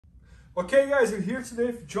Okay, guys, we're here today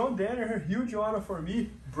with John Danaher. Huge honor for me,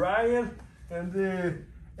 Brian, and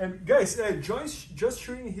guys, John's just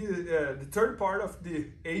showing his, the third part of the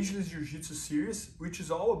Ageless Jiu-Jitsu series, which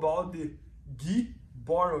is all about the gi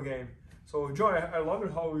Borno game. So, John, I love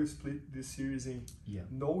it how we split this series in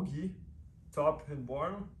no gi, top and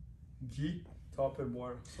Borno, gi, top and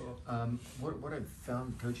Borno. So, what I've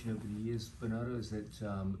found coaching over the years, Bernardo, is that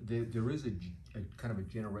there is a kind of a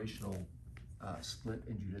generational split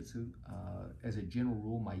in jiu-jitsu. As a general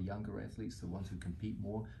rule, my younger athletes, the ones who compete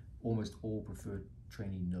more, almost all prefer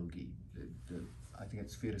training no gi. I think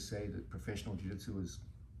it's fair to say that professional jiu-jitsu is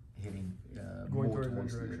heading more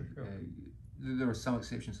towards there are some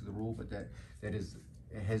exceptions to the rule, but that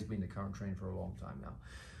has been the current trend for a long time now.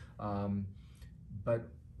 But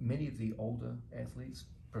many of the older athletes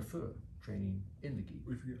prefer training in the gi,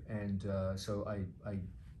 and so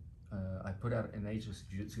I put out an Ageless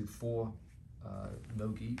Jiu-Jitsu for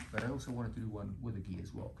no gi, but I also wanted to do one with a gi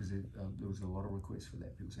as well, because there was a lot of requests for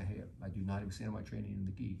that. People say, hey, I do 90% of my training in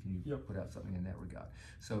the gi, can you put out something in that regard?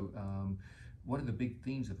 So one of the big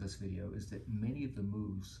themes of this video is that many of the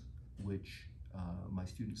moves which my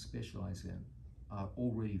students specialize in are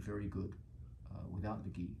already very good without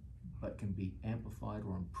the gi, but can be amplified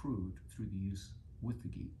or improved through the use with the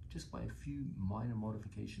gi, just by a few minor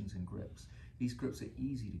modifications and grips. These grips are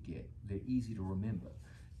easy to get, they're easy to remember,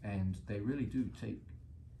 and they really do take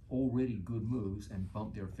already good moves and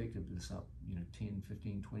bump their effectiveness up, 10,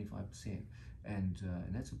 15, 25%, and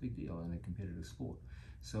that's a big deal in a competitive sport.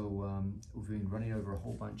 So we've been running over a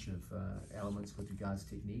whole bunch of elements with regards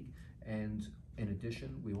to technique, and in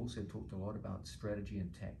addition, we also talked a lot about strategy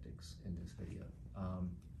and tactics in this video.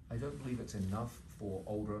 I don't believe it's enough for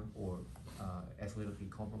older or athletically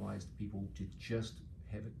compromised people to just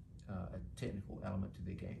have a technical element to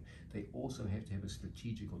their game. They also have to have a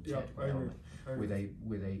strategic or tactical element where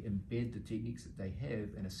they embed the techniques that they have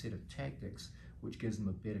in a set of tactics which gives them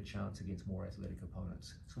a better chance against more athletic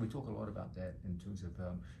opponents. So we talk a lot about that in terms of,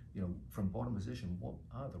 from bottom position, what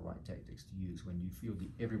are the right tactics to use when you feel that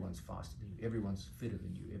everyone's faster than you, everyone's fitter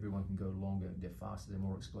than you, everyone can go longer, they're faster, they're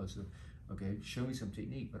more explosive. Okay, show me some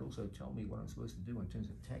technique, but also tell me what I'm supposed to do in terms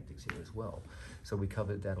of tactics here as well. So we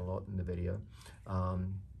covered that a lot in the video.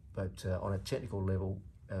 But on a technical level,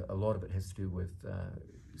 a lot of it has to do with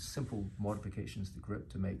simple modifications to grip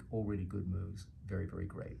to make already good moves very, very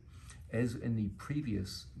great. As in the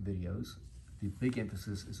previous videos, the big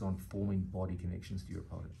emphasis is on forming body connections to your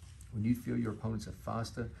opponent. When you feel your opponents are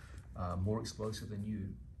faster, more explosive than you,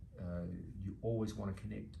 you always want to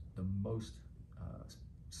connect the most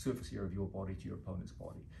surface area of your body to your opponent's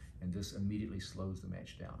body, and this immediately slows the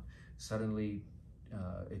match down. Suddenly,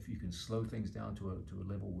 if you can slow things down to a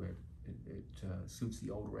level where it suits the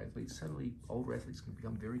older athletes, suddenly older athletes can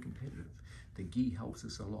become very competitive. The gi helps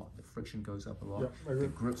us a lot. The friction goes up a lot. The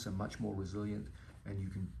grips are much more resilient, and you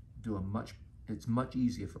can do it's much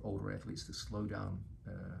easier for older athletes to slow down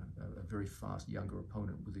a very fast younger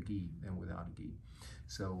opponent with a gi than without a gi.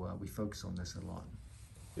 So we focus on this a lot.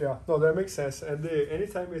 Yeah, no, that makes sense. And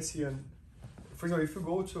anytime I see for example, if you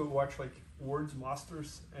go to watch like World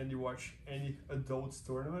Masters and you watch any adults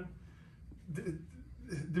tournament,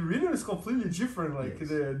 the rhythm is completely different. Like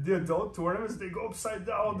the adult tournaments, they go upside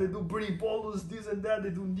down, they do breathing bolos, this and that,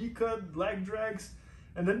 they do knee cut, leg drags.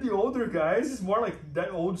 And then the older guys is more like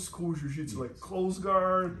that old school jiu-jitsu, like close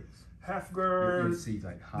guard, half guard. See,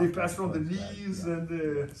 like they pass from the knees and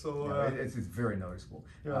it's very noticeable.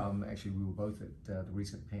 Actually, we were both at the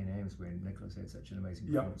recent Pan Ams when Nicholas had such an amazing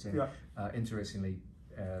performance. And interestingly,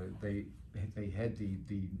 they had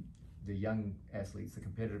the young athletes, the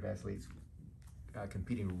competitive athletes,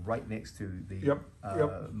 competing right next to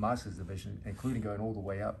the Masters division, including going all the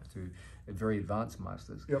way up to very advanced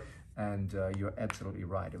Masters. And you're absolutely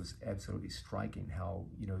right. It was absolutely striking how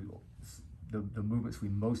the movements we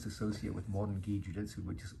most associate with modern gi jiu-jitsu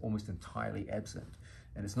were just almost entirely absent.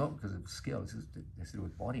 And it's not because of skill; it's to do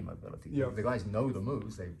with body mobility. The guys know the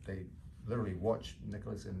moves. They literally watch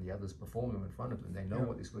Nicholas and the others perform them in front of them. They know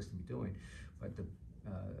what they're supposed to be doing, but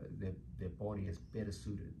their body is better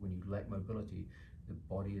suited. When you lack mobility, the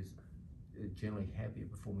body is generally happier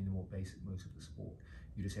performing the more basic moves of the sport.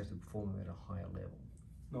 You just have to perform them at a higher level.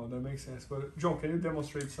 No, that makes sense. But John, can you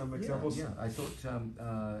demonstrate some examples? Yeah. I thought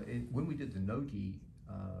when we did the no-gi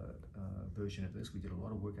version of this, we did a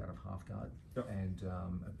lot of work out of half guard, and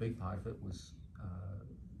a big part of it was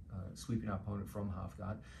sweeping our opponent from half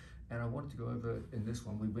guard. And I wanted to go over, in this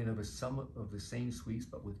one, we went over some of the same sweeps,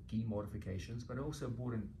 but with gi modifications, but I also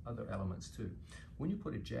brought in other elements too. When you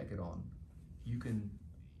put a jacket on, you can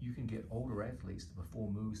get older athletes to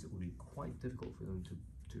perform moves that would be quite difficult for them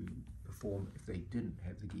to perform if they didn't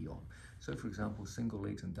have the gi on. So for example, single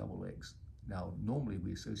legs and double legs. Now, normally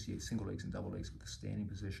we associate single legs and double legs with the standing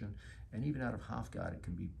position, and even out of half guard, it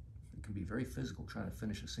can be very physical trying to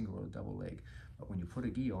finish a single or a double leg. But when you put a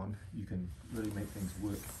gi on, you can really make things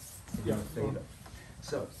work in your favor.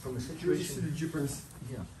 So from a situation, the difference.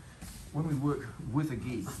 Yeah, when we work with a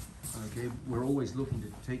gi, okay, we're always looking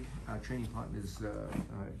to take our training partner's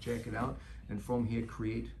jacket out, and from here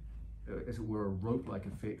create, as it were, a rope-like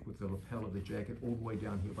effect with the lapel of the jacket all the way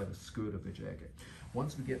down here by the skirt of the jacket.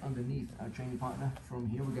 Once we get underneath our training partner, from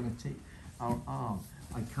here we're going to take our arm.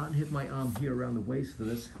 I can't hit my arm here around the waist for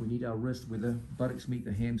this. We need our wrist where the buttocks meet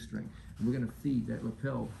the hamstring. And we're going to feed that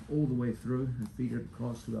lapel all the way through and feed it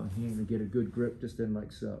across to our hand and get a good grip just in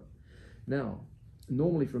like so. Now,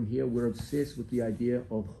 normally from here, we're obsessed with the idea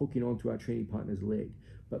of hooking onto our training partner's leg.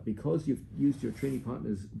 But because you've used your training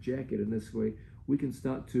partner's jacket in this way, we can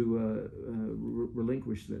start to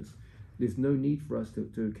relinquish this. There's no need for us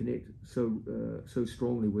to connect so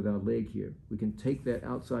strongly with our leg here. We can take that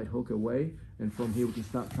outside hook away, and from here we can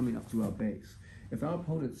start coming up to our base. If our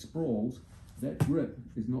opponent sprawls, that grip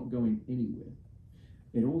is not going anywhere.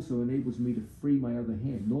 It also enables me to free my other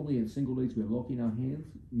hand. Normally in single legs we're locking our hands.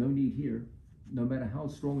 No need here. No matter how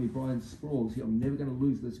strongly Brian sprawls, I'm never going to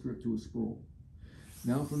lose this grip to a sprawl.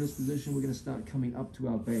 Now from this position we're going to start coming up to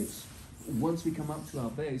our base. Once we come up to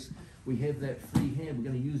our base, we have that free hand. We're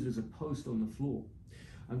going to use it as a post on the floor.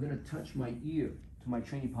 I'm going to touch my ear to my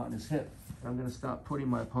training partner's hip, and I'm going to start putting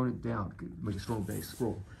my opponent down, make a strong base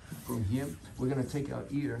sprawl. From here, we're going to take our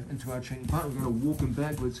ear into our training partner. We're going to walk him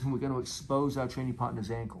backwards, and we're going to expose our training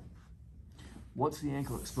partner's ankle. What's the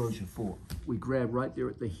ankle exposure for? We grab right there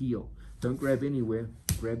at the heel. Don't grab anywhere,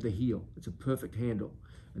 grab the heel. It's a perfect handle.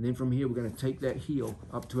 And then from here, we're going to take that heel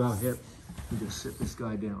up to our hip and just sit this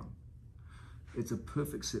guy down. It's a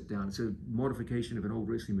perfect sit down. It's a modification of an old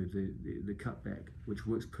wrestling move, the cutback, which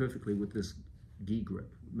works perfectly with this gi grip.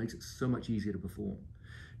 It makes it so much easier to perform.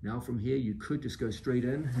 Now from here, you could just go straight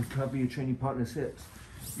in and cover your training partner's hips.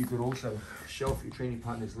 You could also shelf your training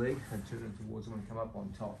partner's leg and turn it towards them and come up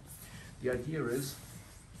on top. The idea is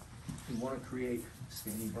we want to create,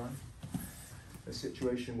 standing run, a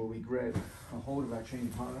situation where we grab a hold of our training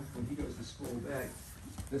partner. When he goes to sprawl back,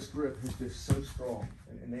 this grip is just so strong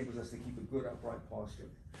and enables us to keep a good upright posture.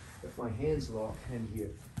 If my hands lock in here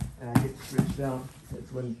and I get stretched out,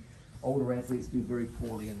 that's when older athletes do very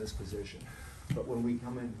poorly in this position. But when we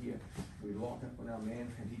come in here, we lock up with our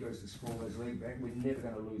man and he goes to sprawl his leg back, we're never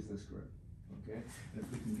going to lose this grip. Okay? And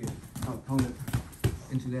if we can get our opponent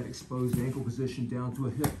into that exposed ankle position down to a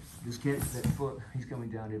hip, just catch that foot, he's coming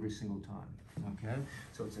down every single time. Okay?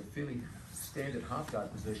 So it's a fairly standard half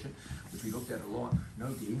guard position, which we looked at a lot,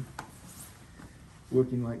 no gi,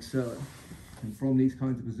 working like so. And from these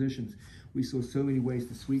kinds of positions, we saw so many ways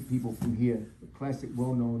to sweep people from here, the classic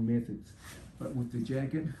well-known methods. But with the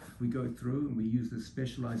jacket, we go through and we use this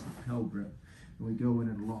specialized lapel grip, and we go in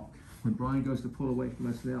and lock. When Brian goes to pull away from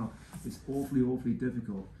us now, it's awfully, awfully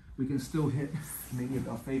difficult. We can still hit many of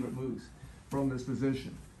our favorite moves from this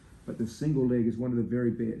position, but the single leg is one of the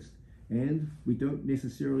very best. And we don't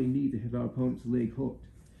necessarily need to have our opponent's leg hooked.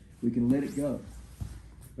 We can let it go.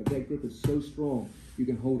 But that grip is so strong, you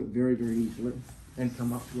can hold it very, very easily and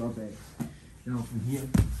come up to our base. Now from here,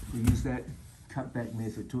 we use that cutback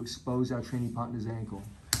method to expose our training partner's ankle.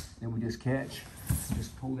 Then we just catch,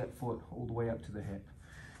 just pull that foot all the way up to the hip.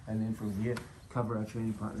 And then from here, cover our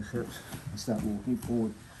training partner's hips and start walking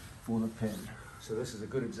forward for the pin. So this is a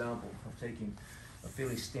good example of taking a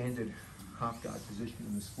fairly standard half guard position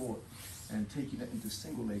in the sport and taking it into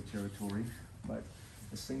single leg territory, but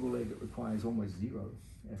a single leg that requires almost zero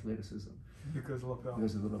athleticism. Because of lapel.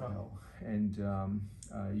 Because of the lapel. And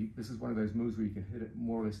this is one of those moves where you can hit it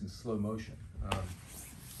more or less in slow motion.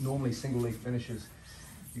 Normally single leg finishes,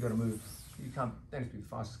 you got to move. You can't, don't have to be the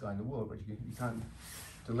fastest guy in the world, but you can't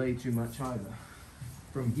delay too much either.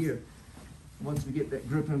 From here, once we get that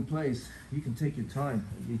grip in place, you can take your time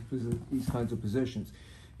in these kinds of positions.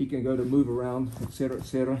 He can go to move around,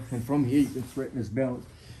 etc., and from here you can threaten his balance,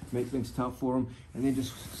 make things tough for him, and then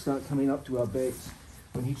just start coming up to our base.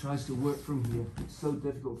 When he tries to work from here, it's so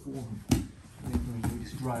difficult for him. And then from here, we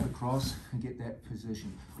just drive across and get that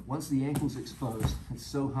position. Once the ankle's exposed, it's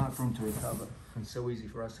so hard for him to recover, and so easy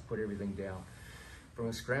for us to put everything down. From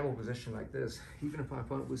a scramble position like this, even if our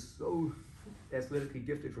opponent was so athletically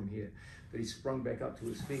gifted from here that he sprung back up to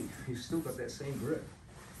his feet, he's still got that same grip.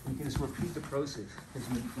 You can just repeat the process as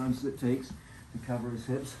many times as it takes to cover his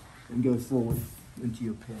hips and go forward into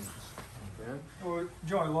your pins. Yeah. Oh,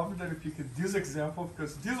 Joe, I love that you picked this example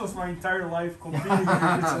because this was my entire life competing. It's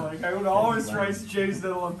like I would always try to change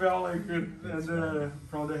the lapel like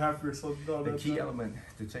from the half year. So the key element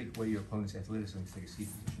to take away your opponent's athleticism, to take a seat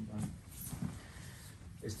position down,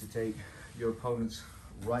 is to take your opponent's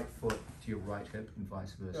right foot to your right hip and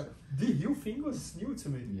vice versa. Yeah. The heel thing was new to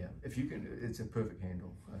me. Yeah, if you can, it's a perfect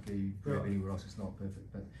handle. Okay, you grab anywhere else, it's not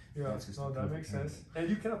perfect, but that's just that makes handle. sense. And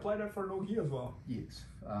you can apply that for no gi as well. Yes,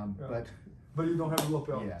 but you don't have a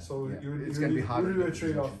lapel, so it's going to be hard to do a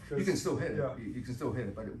trade-off. You can still hit it. You can still hit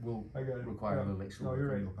it, but it will require a little extra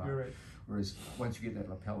work on your part. You're right. Whereas once you get that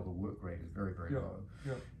lapel, the work rate is very, very low.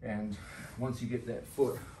 Yeah. And once you get that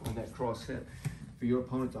foot on that cross hip, for your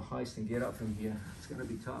opponent to heist and get up from here, it's going to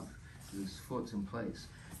be tough. His foot's in place.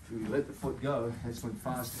 If we let the foot go, that's when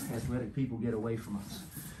fast, athletic people get away from us.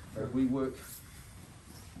 But if we work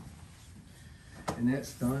in that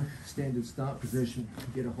standard start position,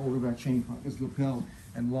 get a hold of our chain partner's lapel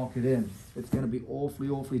and lock it in, it's going to be awfully,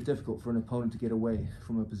 awfully difficult for an opponent to get away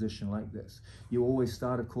from a position like this. You always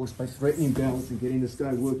start, of course, by threatening balance and getting this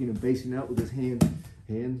guy working and basing out with his hand,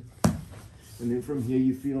 and then from here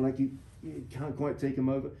you feel like you can't quite take him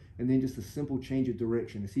over, and then just a simple change of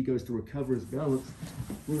direction. As he goes to recover his balance,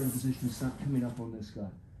 we're in a position to start coming up on this guy.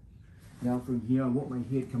 Now from here, I want my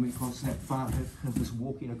head coming across that far hip and just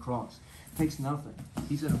walking across. Takes nothing.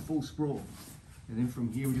 He's in a full sprawl. And then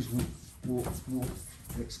from here, we just walk,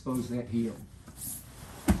 and expose that heel.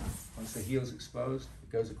 Once the heel's exposed,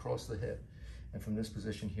 it goes across the hip. And from this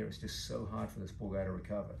position here, it's just so hard for this poor guy to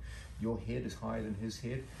recover. Your head is higher than his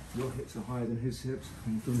head, your hips are higher than his hips,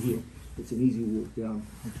 and from here, it's an easy walk down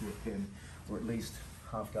into a pin, or at least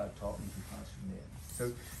half guard top, and you can pass from there.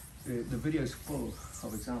 So the video is full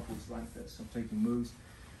of examples like this. I'm taking moves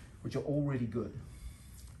which are already good,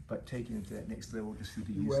 but taking it to that next level just through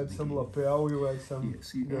the use of the You add some lapel, you add some...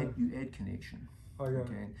 Yes, you add connection.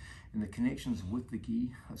 Okay, and the connections with the gi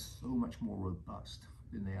are so much more robust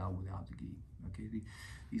than they are without the gi. Okay,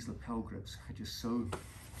 these lapel grips are just so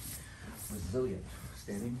resilient.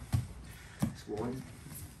 Standing, swallowing.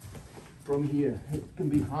 From here, it can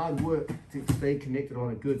be hard work to stay connected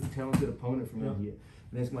on a good, talented opponent from in here.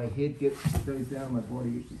 And as my head goes down, my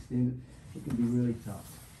body gets extended, it can be really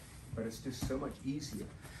tough. But it's just so much easier.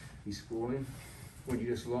 He's sprawling when you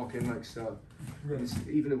just lock in like so.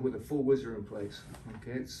 Even with a full whizzer in place.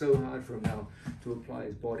 Okay, it's so hard for him now to apply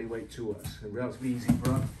his body weight to us. And relatively easy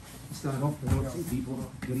for us to start off with watching people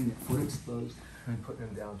getting their foot exposed and putting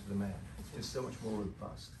them down to the mat. It's just so much more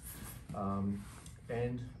robust.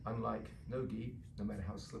 And unlike no gi, no matter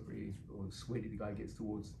how slippery or sweaty the guy gets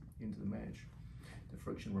towards into the match, the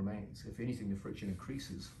friction remains. If anything, the friction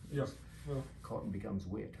increases. Cotton becomes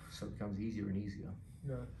wet, so it becomes easier and easier.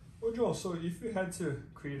 Yeah. Well, Joel, so if you had to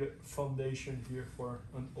create a foundation here for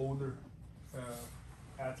an older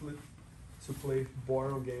athlete to play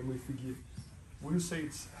borrow game with the gi, would you say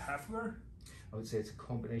it's half guard? I would say it's a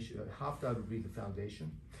combination. Half guard would be the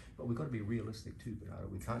foundation, but we've got to be realistic too, Bernardo.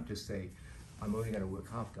 We can't just say, I'm only going to work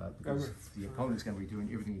half guard, because the opponent's going to be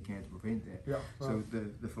doing everything he can to prevent that. So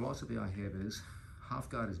the philosophy I have is half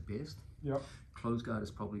guard is best. Closed guard is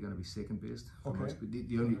probably going to be second best. For most, but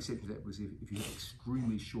the only exception to that was if you have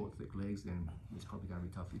extremely short, thick legs, then it's probably going to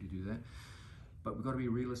be tough for you to do that. But we've got to be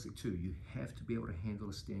realistic too. You have to be able to handle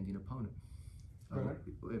a standing opponent.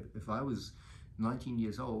 If I was 19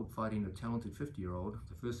 years old fighting a talented 50-year-old,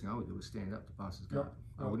 the first thing I would do was stand up to pass his guard.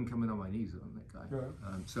 I wouldn't come in on my knees on that guy.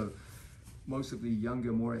 So most of the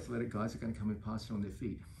younger, more athletic guys are going to come in passing on their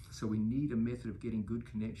feet. So we need a method of getting good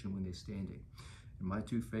connection when they're standing. And my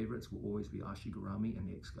two favorites will always be Ashigurami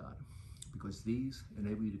and X-guard, because these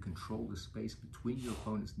enable you to control the space between your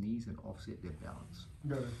opponent's knees and offset their balance.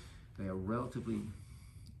 They are relatively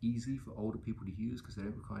easy for older people to use because they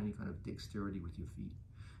don't require any kind of dexterity with your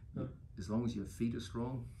feet. As long as your feet are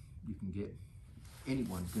strong, you can get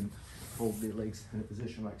anyone can hold their legs in a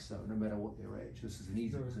position like so, no matter what their age. This is an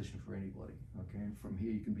easy position for anybody. Okay, and from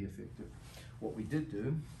here you can be effective. What we did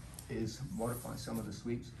do is modify some of the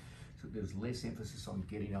sweeps so there's less emphasis on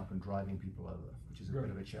getting up and driving people over, which is a bit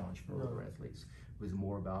of a challenge for older athletes. It was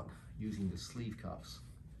more about using the sleeve cuffs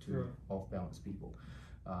to off-balance people.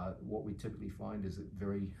 What we typically find is that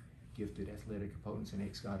very gifted athletic opponents in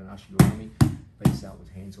X-guard and Ashigurami base out with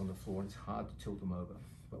hands on the floor, and it's hard to tilt them over.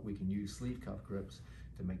 But we can use sleeve cuff grips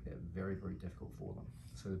to make that very, very difficult for them.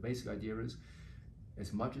 So the basic idea is,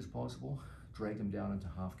 as much as possible, drag them down into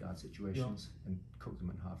half guard situations and cook them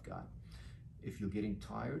in half guard. If you're getting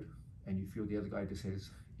tired and you feel the other guy just has,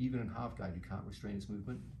 even in half guard, you can't restrain his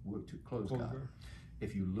movement, work to close guard.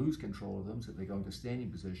 If you lose control of them, so if they go into standing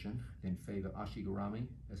position, then favor ashigarami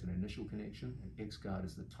as an initial connection, and X guard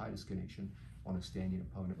is the tightest connection on a standing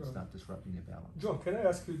opponent to start disrupting their balance. John, can I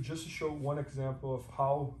ask you just to show one example of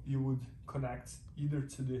how you would connect either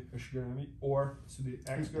to the ashigarami or to the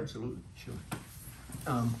X guard? Absolutely, sure.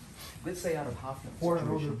 Let's say out of half guard Or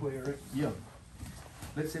situation. another player, right? Yeah.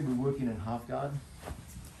 Let's say we're working in half guard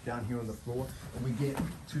down here on the floor, and we get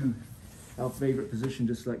to our favorite position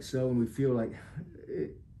just like so, and we feel like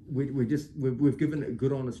we've given it a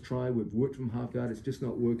good honest try, we've worked from half guard, it's just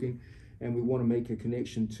not working, and we want to make a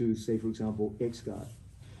connection to, say for example, X guard.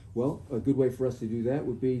 Well, a good way for us to do that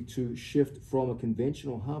would be to shift from a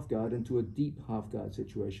conventional half guard into a deep half guard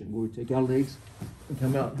situation, where we take our legs and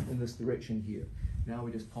come out in this direction here. Now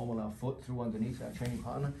we just pommel our foot through underneath our training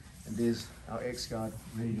partner, and there's our X guard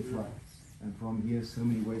ready to fly. And from here, so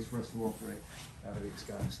many ways for us to operate out of X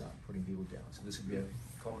guard and start putting people down. So this would be a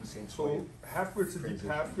common sense way. So half guard to deep,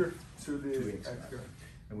 half guard to the X guard.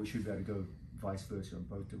 And we should be able to go vice versa in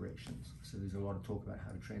both directions. So there's a lot of talk about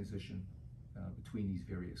how to transition between these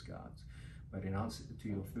various guards. But in answer to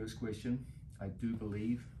your first question, I do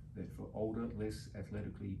believe that for older, less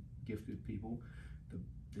athletically gifted people,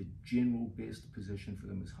 the general best position for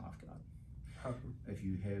them is half guard. If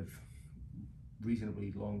you have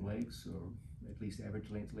reasonably long legs, or at least average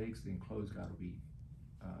length legs, then closed guard will be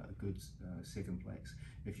a good second place.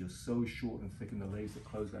 If you're so short and thick in the legs that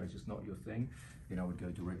closed guard is just not your thing, then I would go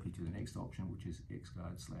directly to the next option, which is X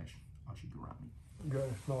guard / ashigarami.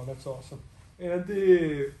 Good. No, that's awesome. And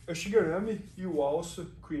the ashigarami, you also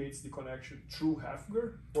creates the connection through half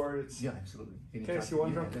guard, or it's... Yeah, absolutely. Can I see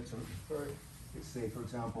one drum? drum? Yeah, absolutely. Sorry. Let's say, for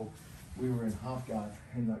example, we were in half guard,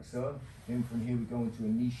 and like so, then from here we go into a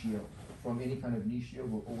knee shield. From any kind of knee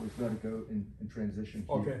shield, we'll always got to go in transition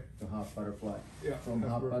here to half butterfly. Yeah. From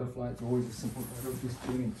half butterfly, it's always a simple stroke, just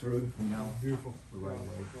tuning through, and now Beautiful. we're right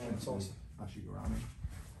away. That's awesome. Ashigarami.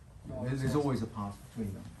 No, There's that's always a path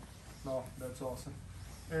between them. No, that's awesome.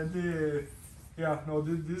 And this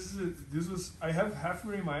was, I have half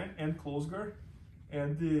guard in mind and close guard,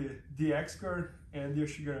 and the X guard and the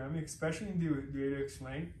ashigarami, especially in the way to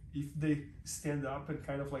explain, if they stand up and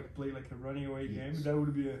kind of like play like a running away game, that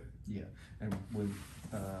would be a... Yeah, and with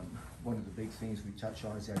one of the big things we touch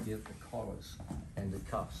on is the idea that the collars and the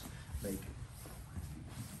cuffs make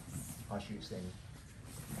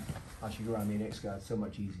ashigarami and X guard so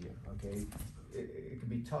much easier, okay? It can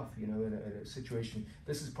be tough, you know, in a situation.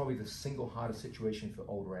 This is probably the single hardest situation for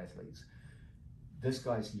older athletes. This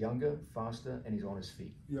guy's younger, faster, and he's on his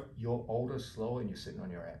feet. Yep. You're older, slower, and you're sitting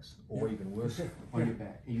on your ass, or even worse, on your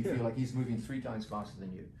back. And you feel like he's moving 3 times faster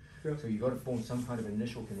than you. So you've got to form some kind of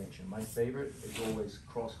initial connection. My favorite is always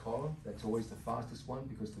cross collar. That's always the fastest one,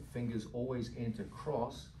 because the fingers always enter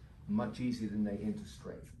cross much easier than they enter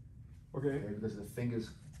straight. Okay. Because the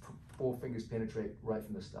fingers, 4 fingers penetrate right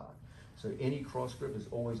from the start. So any cross grip is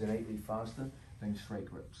always innately faster than straight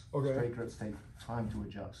grips. Straight grips take time to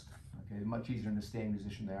adjust. Okay, much easier in the standing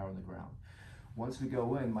position they are on the ground. Once we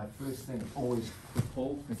go in, my first thing is always to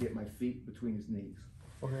pull and get my feet between his knees.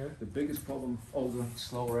 Okay. The biggest problem older,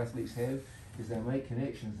 slower athletes have is they make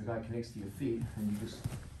connections. The guy connects to your feet, and you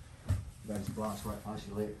guys blast right past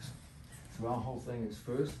your legs. So our whole thing is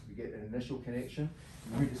first we get an initial connection,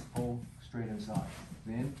 and we just pull straight inside.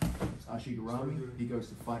 Then it's ashigarami. He goes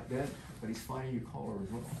to fight that, but he's fighting your collar as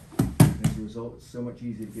well. As a result, it's so much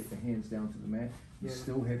easier to get the hands down to the mat. You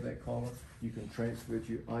still have that collar. You can transfer it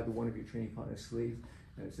to either one of your training partner's sleeves,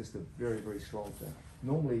 and it's just a very, very strong thing.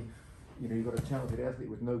 Normally, you know, you've got a talented athlete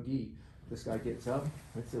with no gi. This guy gets up,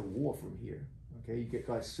 it's a war from here. Okay, you get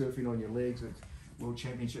guys surfing on your legs at World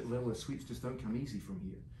Championship level. The sweeps just don't come easy from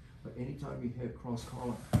here. But anytime you have cross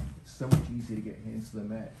collar, it's so much easier to get hands to the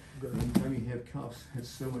mat. Anytime you have cuffs, it's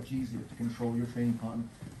so much easier to control your training partner,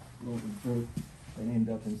 moving through, and end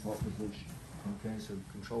up in top position. Okay, so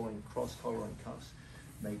controlling cross collar and cuffs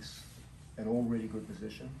makes an already good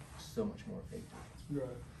position so much more effective.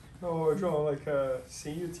 Good. No, John, like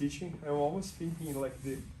seeing you teaching, I'm almost thinking like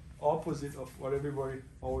the opposite of what everybody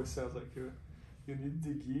always says, like you need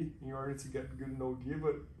the gi in order to get good no gi,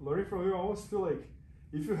 but learning from you, I almost feel like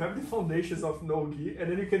if you have the foundations of no gi,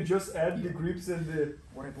 and then you can just add the grips and the...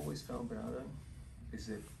 What I've always found, Bernardo, is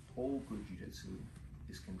that all good jiu-jitsu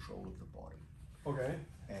is control of the body. Okay.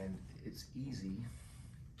 And it's easy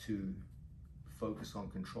to focus on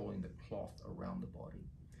controlling the cloth around the body,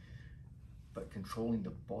 but controlling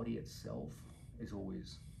the body itself is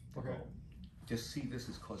always the goal. Just see this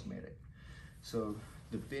as cosmetic. So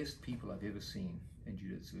the best people I've ever seen in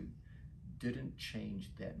jiu-jitsu didn't change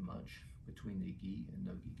that much between their gi and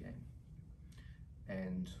no gi game,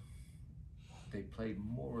 and they played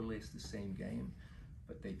more or less the same game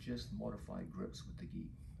but they just modify grips with the gi.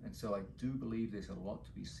 And so I do believe there's a lot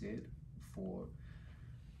to be said for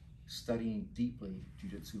studying deeply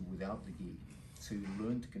jiu-jitsu without the gi, to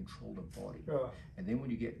learn to control the body. And then when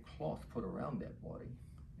you get cloth put around that body,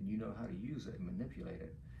 and you know how to use it and manipulate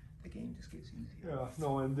it, the game just gets easier.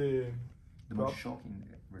 No, and the most shocking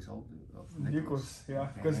result of Nicholas,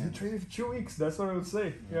 because he trained for 2 weeks. That's what I would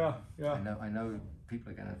say. Yeah. I know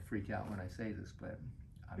people are going to freak out when I say this, but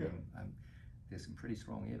I mean, there's some pretty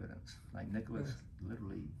strong evidence. Like Nicholas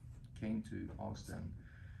literally came to Austin.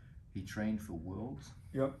 He trained for Worlds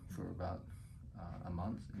for about a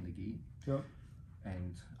month in the gi.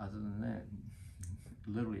 And other than that,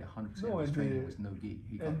 literally 100% of his training was no gi.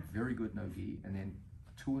 He got very good no gi, and then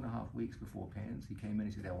 2.5 weeks before Pans, he came in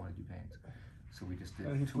and he said, I want to do Pans. So we just did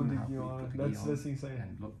 2.5 weeks, put the gi on, that's insane.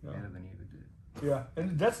 And looked better than he ever did. Yeah,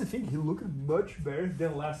 and that's the thing, he looked much better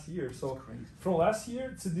than last year. So from last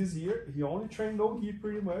year to this year, he only trained no gi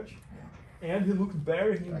pretty much, and he looked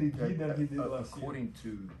better in the gi than he did last year. According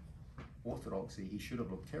to orthodoxy, he should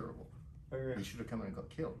have looked terrible. He should have come in and got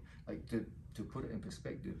killed. Like, to put it in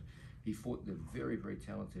perspective, he fought the very, very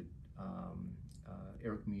talented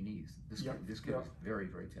Eric Muniz. This guy is very,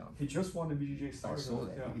 very talented. He just won the BJJ Star. I saw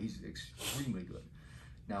that. He's extremely good.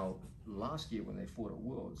 Now, last year when they fought at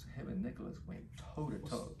Worlds, him and Nicholas went toe to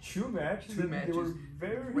toe. 2 matches. They were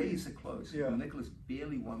very razor close. Nicholas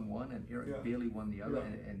barely won one, and Eric barely won the other,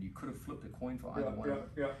 and you could have flipped a coin for either one.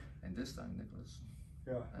 And this time, Nicholas.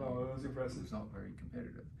 No, it was impressive. It was not very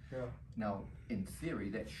competitive. Now, in theory,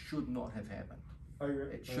 that should not have happened.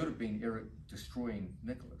 It should have been Eric destroying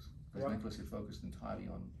Nicholas, because Nicholas had focused entirely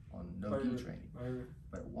on no-gi training,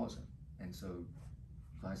 but it wasn't. And so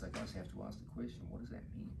guys like us have to ask the question, what does that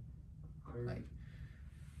mean? Like,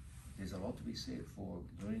 there's a lot to be said for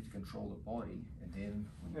learning to control the body, and then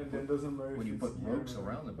when you put ropes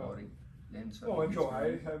around the body, then so. Joe,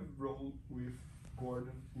 I have rolled with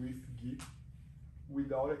Gordon with gi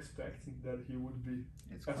without expecting that he would be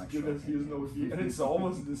as good as he is no gi, and it's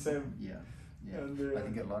almost the same. And, I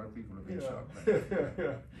think a lot of people have been shocked.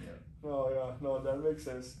 No, that makes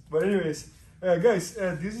sense. But anyways, guys,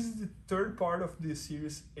 this is the 3rd part of the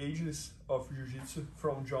series Ages of Jiu-Jitsu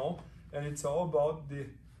from John, and it's all about the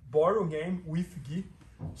bottle game with gi.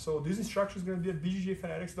 So this instruction is going to be at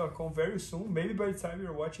bjjfanatics.com very soon. Maybe by the time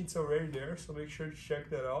you're watching, it's already there, so make sure to check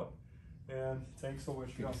that out. And thanks so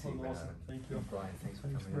much, John. Thank you. Brian, thanks for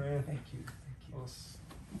coming. Brian. Thank you.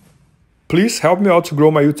 Please help me out to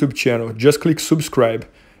grow my YouTube channel. Just click subscribe.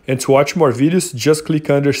 And to watch more videos, just click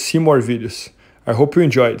under see more videos. I hope you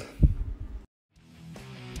enjoyed.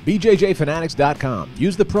 BJJFanatics.com.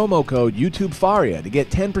 Use the promo code YouTube Faria to get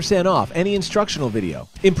 10% off any instructional video.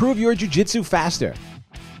 Improve your jiu-jitsu faster.